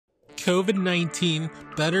COVID-19,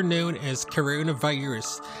 better known as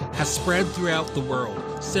coronavirus, has spread throughout the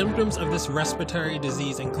world. Symptoms of this respiratory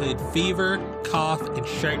disease include fever, cough, and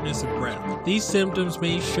shortness of breath. These symptoms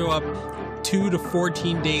may show up 2 to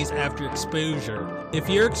 14 days after exposure. If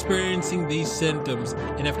you're experiencing these symptoms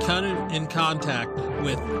and have come in contact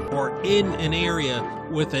with or in an area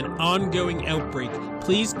with an ongoing outbreak,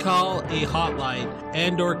 please call a hotline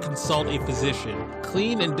and/or consult a physician.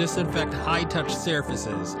 Clean and disinfect high-touch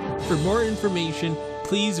surfaces. For more information,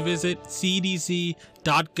 please visit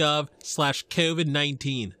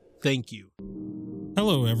cdc.gov/COVID-19. Thank you.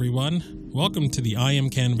 Hello, everyone. Welcome to the I Am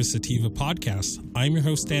Cannabis Sativa podcast. I'm your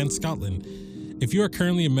host, Dan Scotland. If you are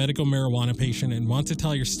currently a medical marijuana patient and want to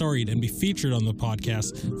tell your story and be featured on the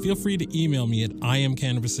podcast, feel free to email me at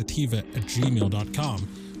iamcannabissativa@gmail.com.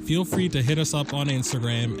 Feel free to hit us up on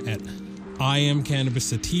Instagram at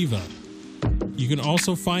iamcannabissativa. You can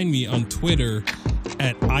also find me on Twitter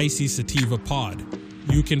at ICSativaPod.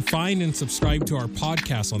 You can find and subscribe to our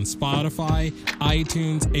podcast on Spotify,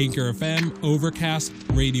 iTunes, Anchor FM, Overcast,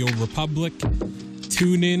 Radio Republic,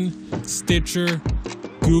 TuneIn, Stitcher,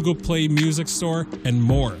 Google Play Music Store, and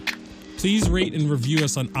more. Please rate and review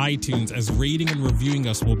us on iTunes, as rating and reviewing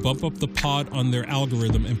us will bump up the pod on their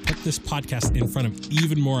algorithm and put this podcast in front of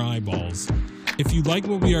even more eyeballs. If you like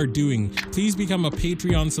what we are doing, please become a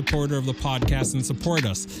Patreon supporter of the podcast and support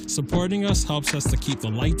us. Supporting us helps us to keep the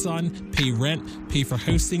lights on, pay rent, pay for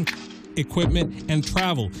hosting, equipment, and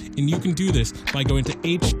travel. And you can do this by going to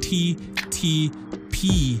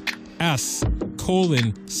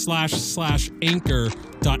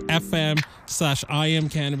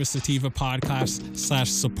https://anchor.fm/iamcannabissativa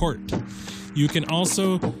podcast/support. You can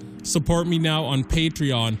also support me now on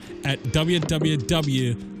Patreon at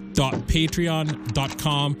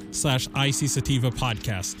www.patreon.com/ICSativa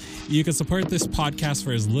podcast. You can support this podcast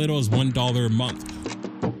for as little as $1 a month.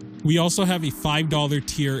 We also have a $5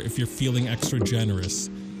 tier if you're feeling extra generous.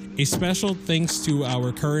 A special thanks to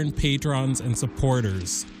our current patrons and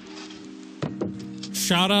supporters.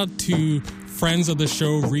 Shout out to friends of the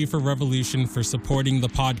show, Reefer Revolution, for supporting the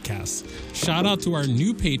podcast. Shout out to our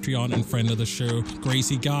new Patreon and friend of the show,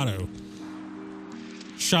 Gracie Gatto.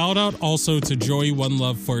 Shout out also to Joey One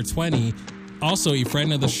Love 420, also a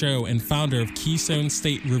friend of the show and founder of Keystone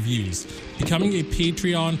State Reviews. Becoming a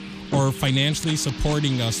Patreon or financially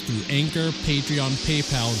supporting us through Anchor, Patreon,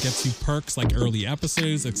 PayPal gets you perks like early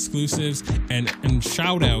episodes, exclusives, and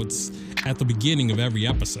shout outs at the beginning of every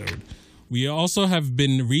episode. We also have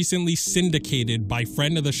been recently syndicated by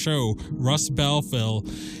friend of the show, Russ Belfill,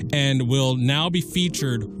 and will now be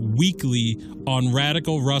featured weekly on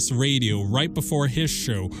Radical Russ Radio right before his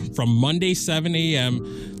show from Monday 7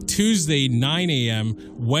 a.m., Tuesday 9 a.m.,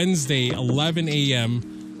 Wednesday 11 a.m.,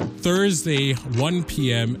 Thursday 1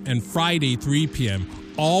 p.m., and Friday 3 p.m.,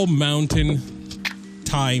 all mountain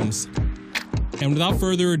times. And without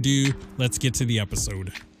further ado, let's get to the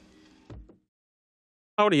episode.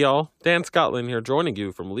 Howdy, y'all. Dan Scotland here, joining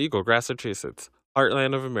you from legal Massachusetts,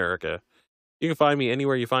 heartland of America. You can find me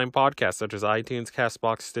anywhere you find podcasts, such as iTunes,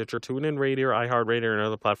 CastBox, Stitcher, TuneIn Radio, iHeartRadio, and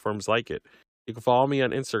other platforms like it. You can follow me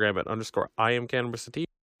on Instagram at _IamCannabisSativa.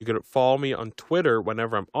 You can follow me on Twitter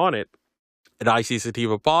whenever I'm on it at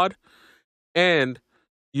ICSativaPod. And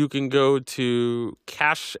you can go to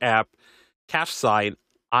Cash Sign,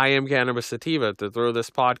 I Am Cannabis Sativa, to throw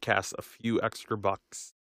this podcast a few extra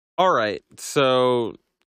bucks. All right, so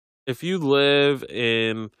if you live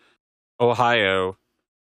in Ohio,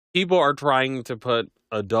 people are trying to put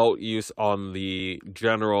adult use on the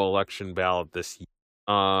general election ballot this year.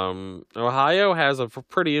 Ohio has a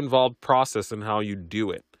pretty involved process in how you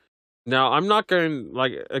do it. Now, I'm not going,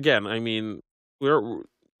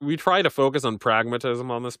 we try to focus on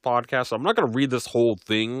pragmatism on this podcast, so I'm not going to read this whole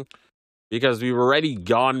thing because we've already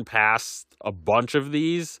gone past a bunch of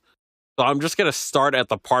these. So I'm just going to start at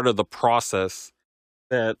the part of the process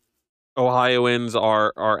that Ohioans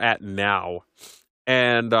are at now.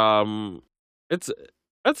 And it's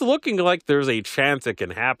looking like there's a chance it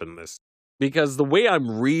can happen because the way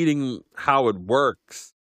I'm reading how it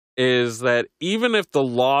works is that even if the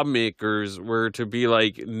lawmakers were to be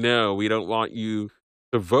like, no, we don't want you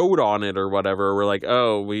to vote on it or whatever, we're like,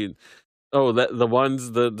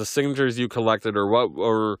 the signatures you collected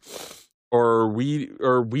or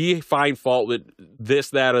we find fault with this,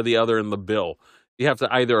 that, or the other in the bill. You have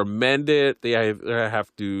to either amend it, they either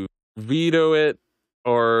have to veto it,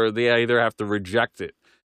 or they either have to reject it.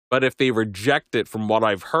 But if they reject it, from what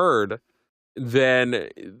I've heard, then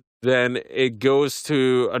it goes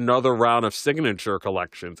to another round of signature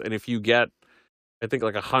collections. And if you get, I think,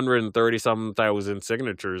 like 130-something thousand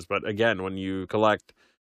signatures, but again, when you collect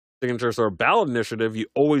signatures or a ballot initiative, you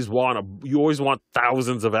always want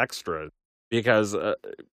thousands of extras because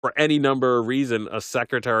for any number of reason, a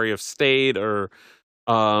Secretary of State or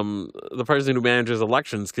the person who manages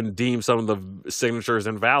elections can deem some of the signatures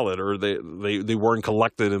invalid, or they weren't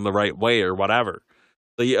collected in the right way or whatever.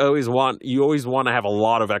 So you always want to have a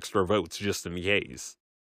lot of extra votes just in case.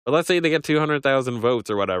 But let's say they get 200,000 votes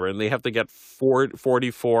or whatever, and they have to get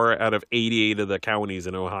 44 out of 88 of the counties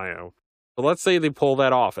in Ohio. So let's say they pull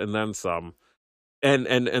that off and then some,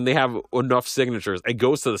 and they have enough signatures. It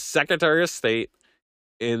goes to the Secretary of State,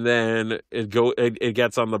 and then it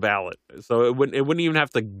gets on the ballot. So it wouldn't even have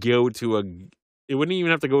to go to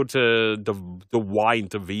DeWine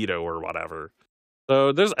to veto or whatever.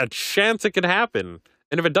 So there's a chance it could happen.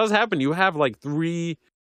 And if it does happen, you have like three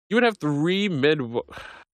or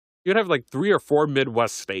four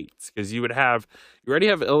Midwest states, because you already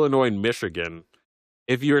have Illinois and Michigan.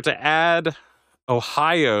 If you were to add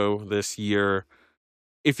Ohio this year,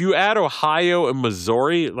 if you add Ohio and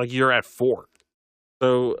Missouri, like, you're at 4.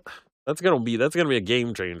 So that's gonna be a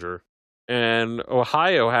game changer. And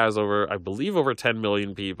Ohio has I believe over 10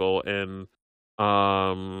 million people, and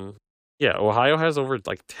Ohio has over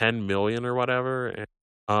like 10 million or whatever. And,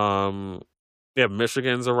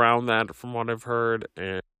 Michigan's around that from what I've heard,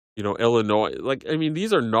 and Illinois. Like, I mean,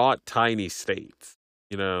 these are not tiny states,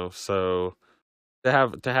 so to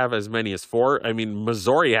have as many as 4. I mean,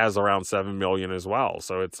 Missouri has around 7 million as well.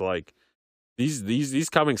 So it's like these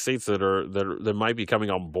coming states that might be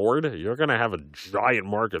coming on board, you're gonna have a giant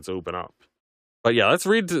markets open up. But yeah, let's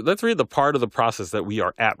read the part of the process that we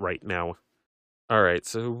are at right now. All right,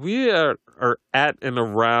 so we are at and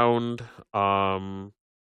around we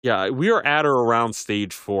are at or around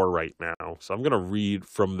stage 4 right now. So I'm gonna read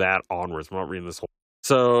from that onwards. I'm not reading this whole.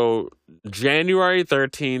 So January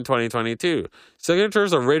 13, 2022.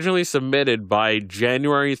 Signatures originally submitted by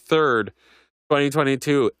January 3rd,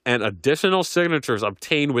 2022, and additional signatures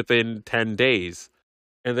obtained within 10 days.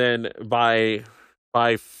 And then by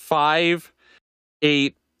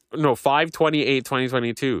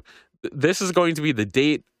 5/28/2022, this is going to be the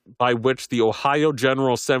date by which the Ohio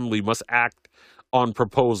General Assembly must act on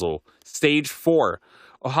proposal. Stage 4.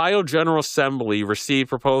 Ohio General Assembly received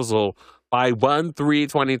proposal by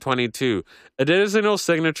 1/3/2022. Additional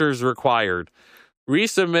signatures required.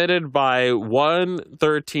 Resubmitted by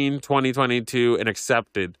 1/13/2022 and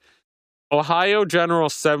accepted. Ohio General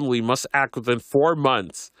Assembly must act within 4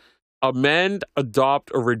 months. Amend,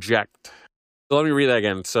 adopt, or reject. So let me read that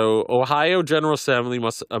again. So Ohio General Assembly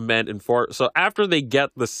must amend in 4. So after they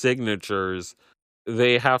get the signatures,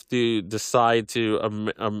 they have to decide to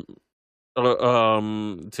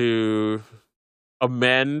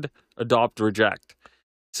amend, adopt, reject.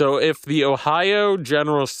 So if the Ohio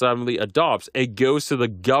General Assembly adopts, it goes to the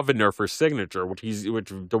governor for signature, which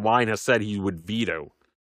DeWine has said he would veto,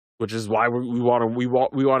 which is why we want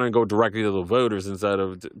to go directly to the voters instead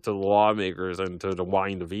of to the lawmakers and to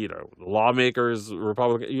DeWine to veto. The lawmakers,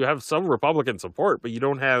 you have some Republican support, but you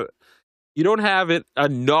don't have it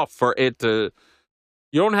enough for it to.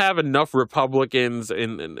 You don't have enough Republicans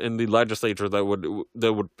in the legislature that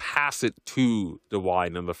would pass it to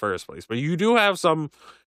DeWine in the first place. But you do have some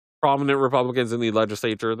prominent Republicans in the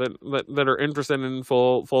legislature that are interested in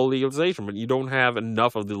full legalization, but you don't have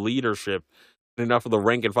enough of the leadership and enough of the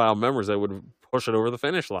rank and file members that would push it over the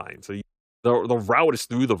finish line. So the route is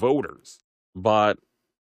through the voters. But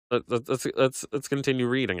let's continue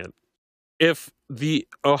reading it. If the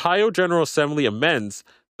Ohio General Assembly amends,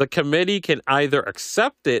 the committee can either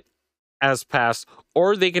accept it as passed,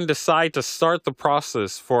 or they can decide to start the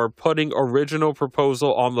process for putting original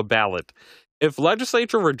proposal on the ballot. If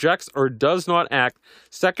legislature rejects or does not act,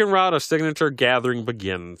 second round of signature gathering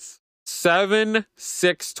begins.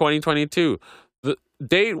 7/6/2022. The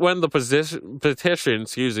date when the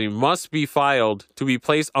petition, must be filed to be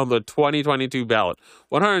placed on the 2022 ballot.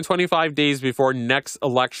 125 days before next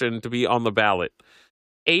election to be on the ballot.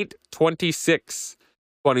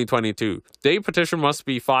 8/26/2022. Date petition must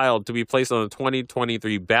be filed to be placed on the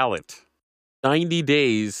 2023 ballot. 90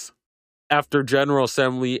 days after General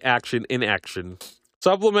Assembly action in action.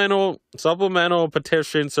 Supplemental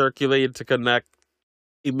petition circulated to connect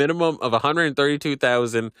a minimum of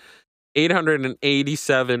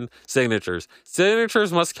 132,887 signatures.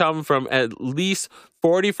 Signatures must come from at least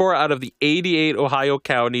 44 out of the 88 Ohio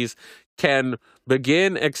counties. Can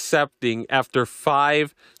begin accepting after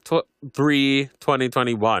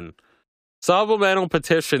 5/3/2021. Supplemental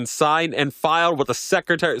petition signed and filed with the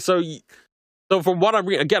secretary. So from what I'm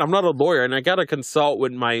reading, again, I'm not a lawyer, and I got to consult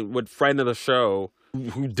with friend of the show,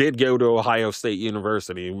 who did go to Ohio State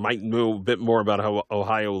University, might know a bit more about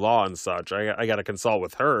Ohio law and such. I got to consult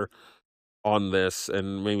with her on this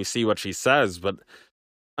and maybe see what she says. But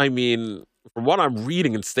I mean, from what I'm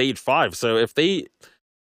reading in stage 5, if the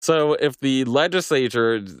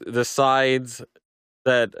legislature decides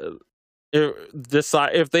that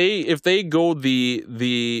if they go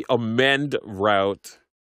the amend route,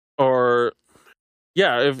 or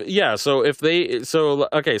I'm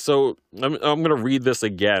gonna read this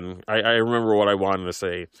again. I remember what I wanted to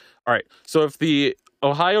say. All right, so if the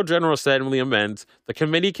Ohio General Assembly amends, the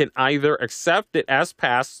committee can either accept it as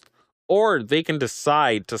passed, or they can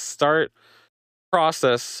decide to start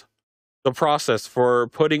the process for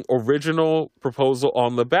putting original proposal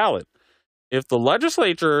on the ballot. If the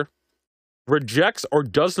legislature rejects or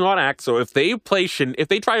does not act, so if they try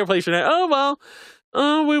to place it,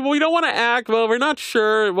 we don't want to act. Well, we're not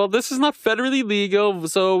sure. Well, this is not federally legal,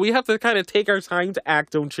 so we have to kind of take our time to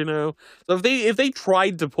act, don't you know? So if they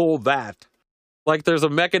tried to pull that, like, there's a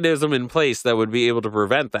mechanism in place that would be able to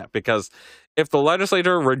prevent that, because if the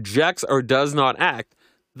legislature rejects or does not act,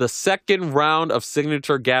 the second round of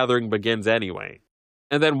signature gathering begins anyway.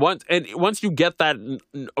 And then once you get that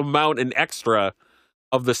amount in extra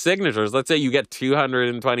of the signatures, let's say you get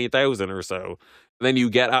 220,000 or so, then you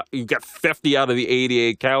get 50 out of the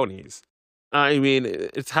 88 counties. I mean,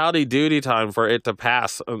 it's howdy doody time for it to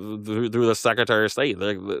pass through the Secretary of State.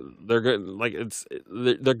 They're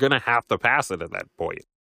gonna have to pass it at that point.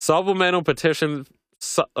 Supplemental petition.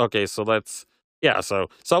 Supplemental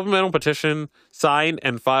petition signed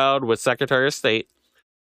and filed with Secretary of State.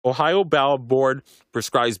 Ohio Ballot Board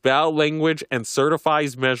prescribes ballot language and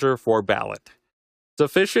certifies measure for ballot.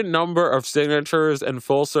 Sufficient number of signatures and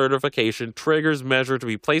full certification triggers measure to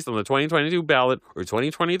be placed on the 2022 ballot or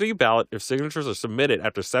 2023 ballot if signatures are submitted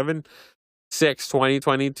after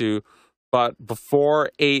 7/6/2022, but before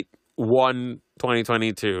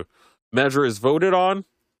 8/1/2022. Measure is voted on.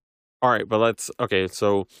 All right, but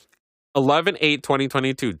so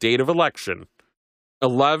 11/8/2022, date of election.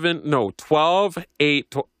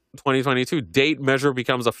 12/8/2022, date measure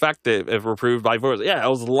becomes effective if approved by voters. Yeah, it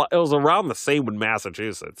was around the same with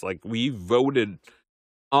Massachusetts. Like, we voted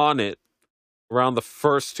on it around the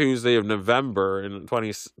first Tuesday of November in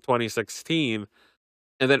 2016,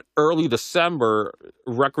 and then early December,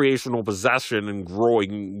 recreational possession and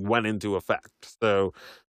growing went into effect. So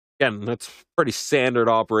again, that's pretty standard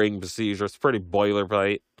operating procedure. It's pretty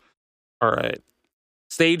boilerplate. All right.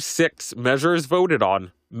 Stage 6, measure is voted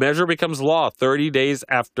on. Measure becomes law 30 days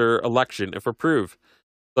after election if approved.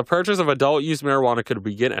 The purchase of adult use marijuana could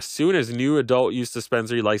begin as soon as new adult use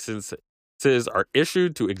dispensary licenses are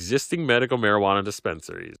issued to existing medical marijuana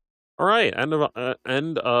dispensaries. All right, end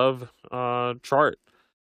of chart.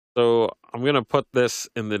 So I'm gonna put this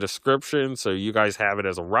in the description so you guys have it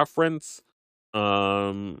as a reference.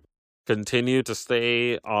 Continue to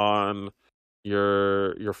stay on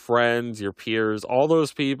your friends, your peers, all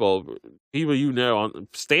those people you know,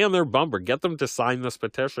 stay on their bumper. Get them to sign this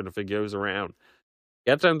petition if it goes around.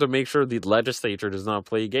 Get them to make sure the legislature does not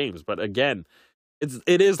play games. But again,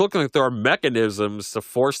 it is looking like there are mechanisms to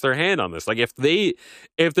force their hand on this. Like, if they're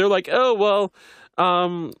like, oh well,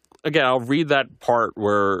 again, I'll read that part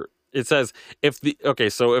where it says if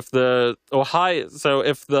the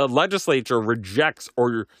legislature rejects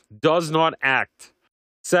or does not act,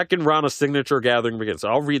 second round of signature gathering begins. So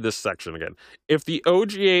I'll read this section again. If the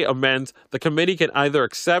OGA amends, the committee can either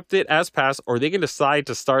accept it as passed, or they can decide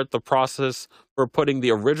to start the process for putting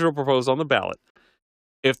the original proposal on the ballot.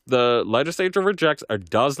 If the legislature rejects or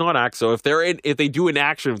does not act, so if they do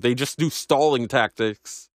inaction, if they just do stalling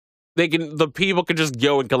tactics, the people can just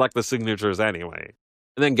go and collect the signatures anyway,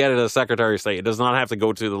 and then get it to the Secretary of State. It does not have to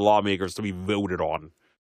go to the lawmakers to be voted on.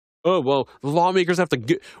 Oh, well, the lawmakers have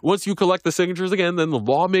to once you collect the signatures again, then the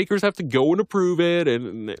lawmakers have to go and approve it.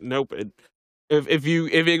 And nope. If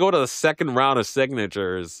you go to the second round of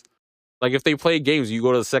signatures, like, if they play games, you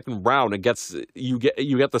go to the second round, you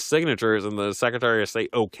get the signatures, and the Secretary of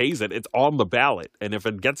State okays it. It's on the ballot, and if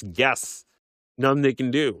it gets yes, nothing they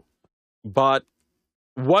can do. But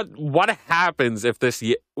what happens if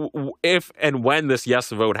and when this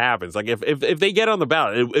yes vote happens? Like, if they get on the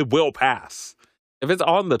ballot, it will pass. If it's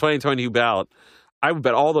on the 2022 ballot, I would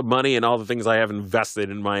bet all the money and all the things I have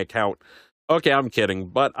invested in my account. Okay, I'm kidding,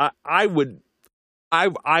 but I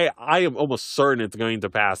am almost certain it's going to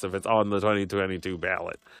pass if it's on the 2022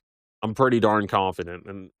 ballot. I'm pretty darn confident,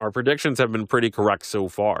 and our predictions have been pretty correct so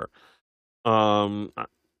far. I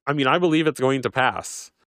mean, I believe it's going to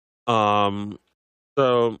pass. But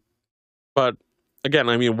again,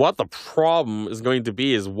 I mean, what the problem is going to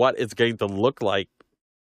be is what it's going to look like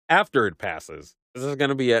after it passes. Is this going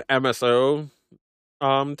to be an MSO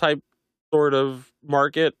type sort of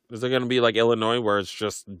market? Is it going to be like Illinois where it's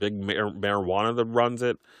just big marijuana that runs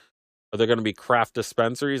it? Are there going to be craft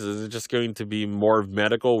dispensaries? Is it just going to be more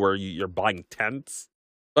medical where you're buying tents?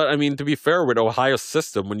 But I mean, to be fair, with Ohio's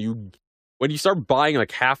system, when you start buying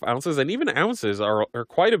like half ounces, and even ounces are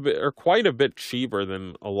quite a bit cheaper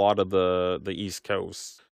than a lot of the East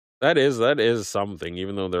Coast. That is something,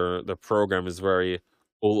 even though the program is very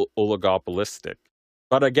oligopolistic.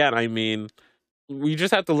 But again, I mean, we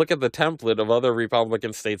just have to look at the template of other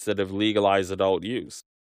Republican states that have legalized adult use.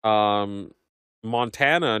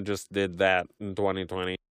 Montana just did that in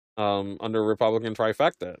 2020 under Republican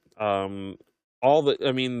trifecta. All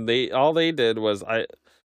they did was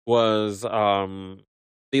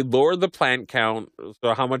they lowered the plant count,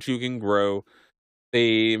 so how much you can grow.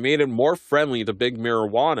 They made it more friendly to big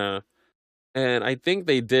marijuana, and I think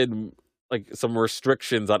they did like some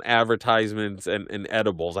restrictions on advertisements and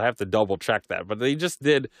edibles. I have to double check that, but they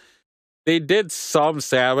did some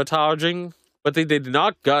sabotaging, but they did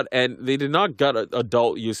not gut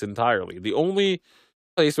adult use entirely. The only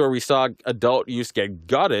place where we saw adult use get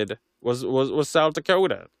gutted was South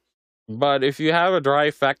Dakota. But if you have a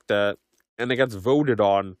trifecta and it gets voted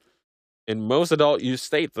on in most adult use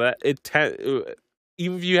states,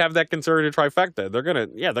 even if you have that conservative trifecta, they're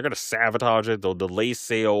gonna sabotage it. They'll delay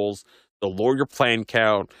sales. They'll lower your plant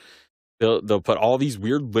count. They'll put all these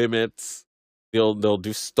weird limits. They'll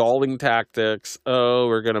do stalling tactics.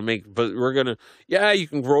 Oh, you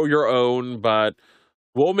can grow your own, but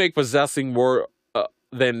we'll make possessing more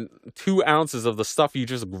than 2 ounces of the stuff you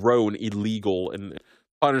just grown illegal and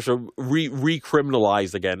punish or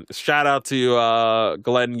recriminalized again. Shout out to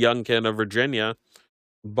Glenn Youngkin of Virginia,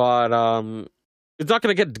 but it's not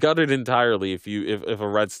going to get gutted entirely if a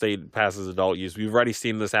red state passes adult use. We've already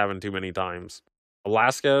seen this happen too many times.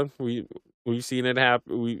 Alaska, we've seen it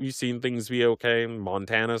happen. We've seen things be okay.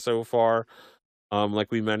 Montana so far,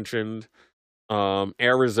 like we mentioned,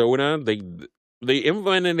 Arizona, they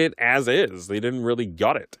implemented it as is. They didn't really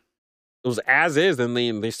gut it. It was as is, and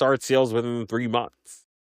they started sales within 3 months.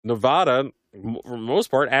 Nevada, for the most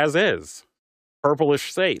part, as is.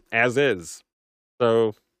 Purplish state, as is.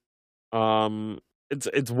 So,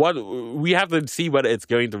 it's what we have to see what it's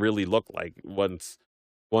going to really look like once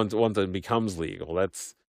it becomes legal.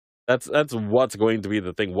 That's what's going to be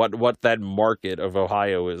the thing. What that market of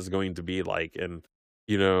Ohio is going to be like, and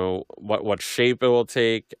what shape it will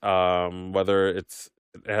take. Whether it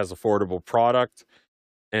has affordable product,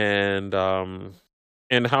 and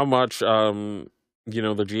how much the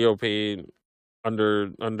GOP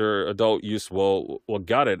under adult use will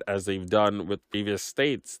gut it, as they've done with previous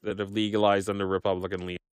states that have legalized under Republican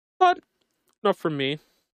lead. But not from me.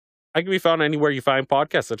 I can be found anywhere you find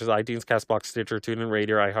podcasts, such as iTunes, CastBox, Stitcher, TuneIn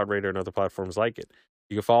Radio, iHeartRadio, and other platforms like it.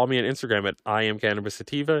 You can follow me on Instagram at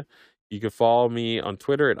IamCannabisSativa. You can follow me on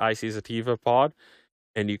Twitter at ICSativaPod.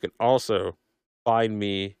 And you can also find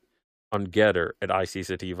me on Getter at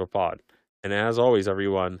ICSativaPod. And as always,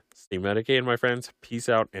 everyone, stay medicated, my friends. Peace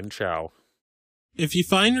out and ciao. If you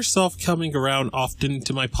find yourself coming around often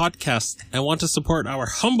to my podcast and want to support our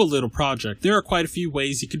humble little project, there are quite a few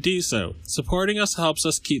ways you could do so. Supporting us helps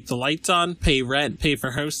us keep the lights on, pay rent, pay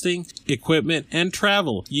for hosting, equipment, and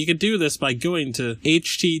travel. You can do this by going to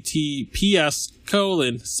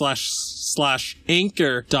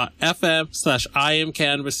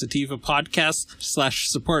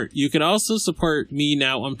https://anchor.fm/IamCannabisSativa/support. You can also support me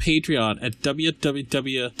now on Patreon at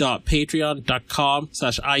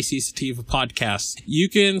www.patreon.com/ICSativapodcast. You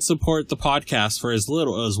can support the podcast for as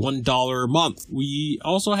little as $1 a month. We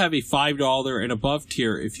also have a $5 and above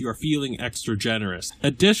tier if you are feeling extra generous.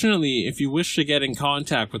 Additionally, if you wish to get in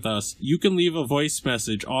contact with us, you can leave a voice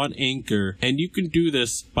message on Anchor, and you can do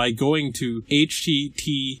this by going to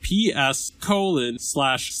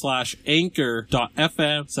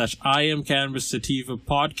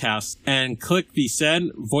https://anchor.fm/IamCannabisSativapodcast and click the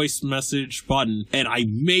send voice message button, and I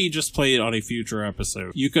may just play it on a future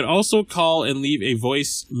episode. You can also call and leave a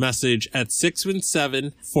voice message at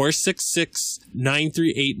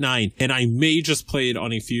 617-466-9389, and I may just play it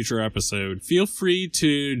on a future episode. Feel free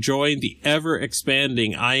to join the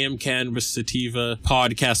ever-expanding I Am Cannabis Sativa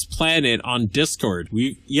podcast planet on Discord.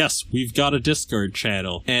 We've got a Discord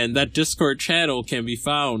channel, and that Discord channel can be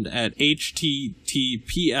found at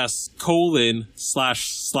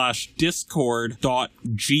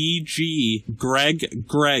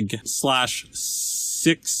https://discord.gg/greg/.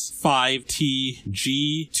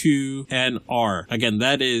 65TG2NR. Again,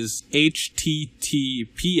 that is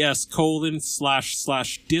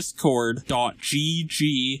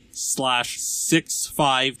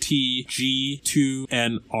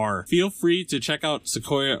https://discord.gg/65TG2NR. Feel free to check out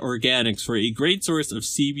Sequoia Organics for a great source of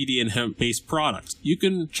CBD and hemp-based products. You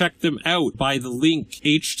can check them out by the link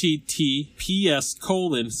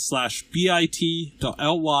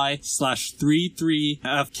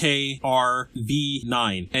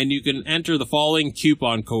https://bit.ly/33FKRV9, and you can enter the following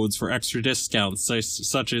coupon codes for extra discounts,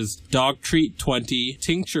 such as Dog Treat 20,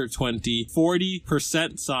 Tincture 20,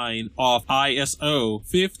 40% off ISO,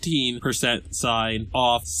 15%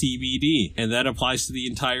 off CBD, and that applies to the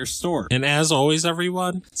entire store. And as always,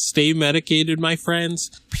 everyone, stay medicated, my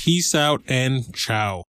friends. Peace out and ciao.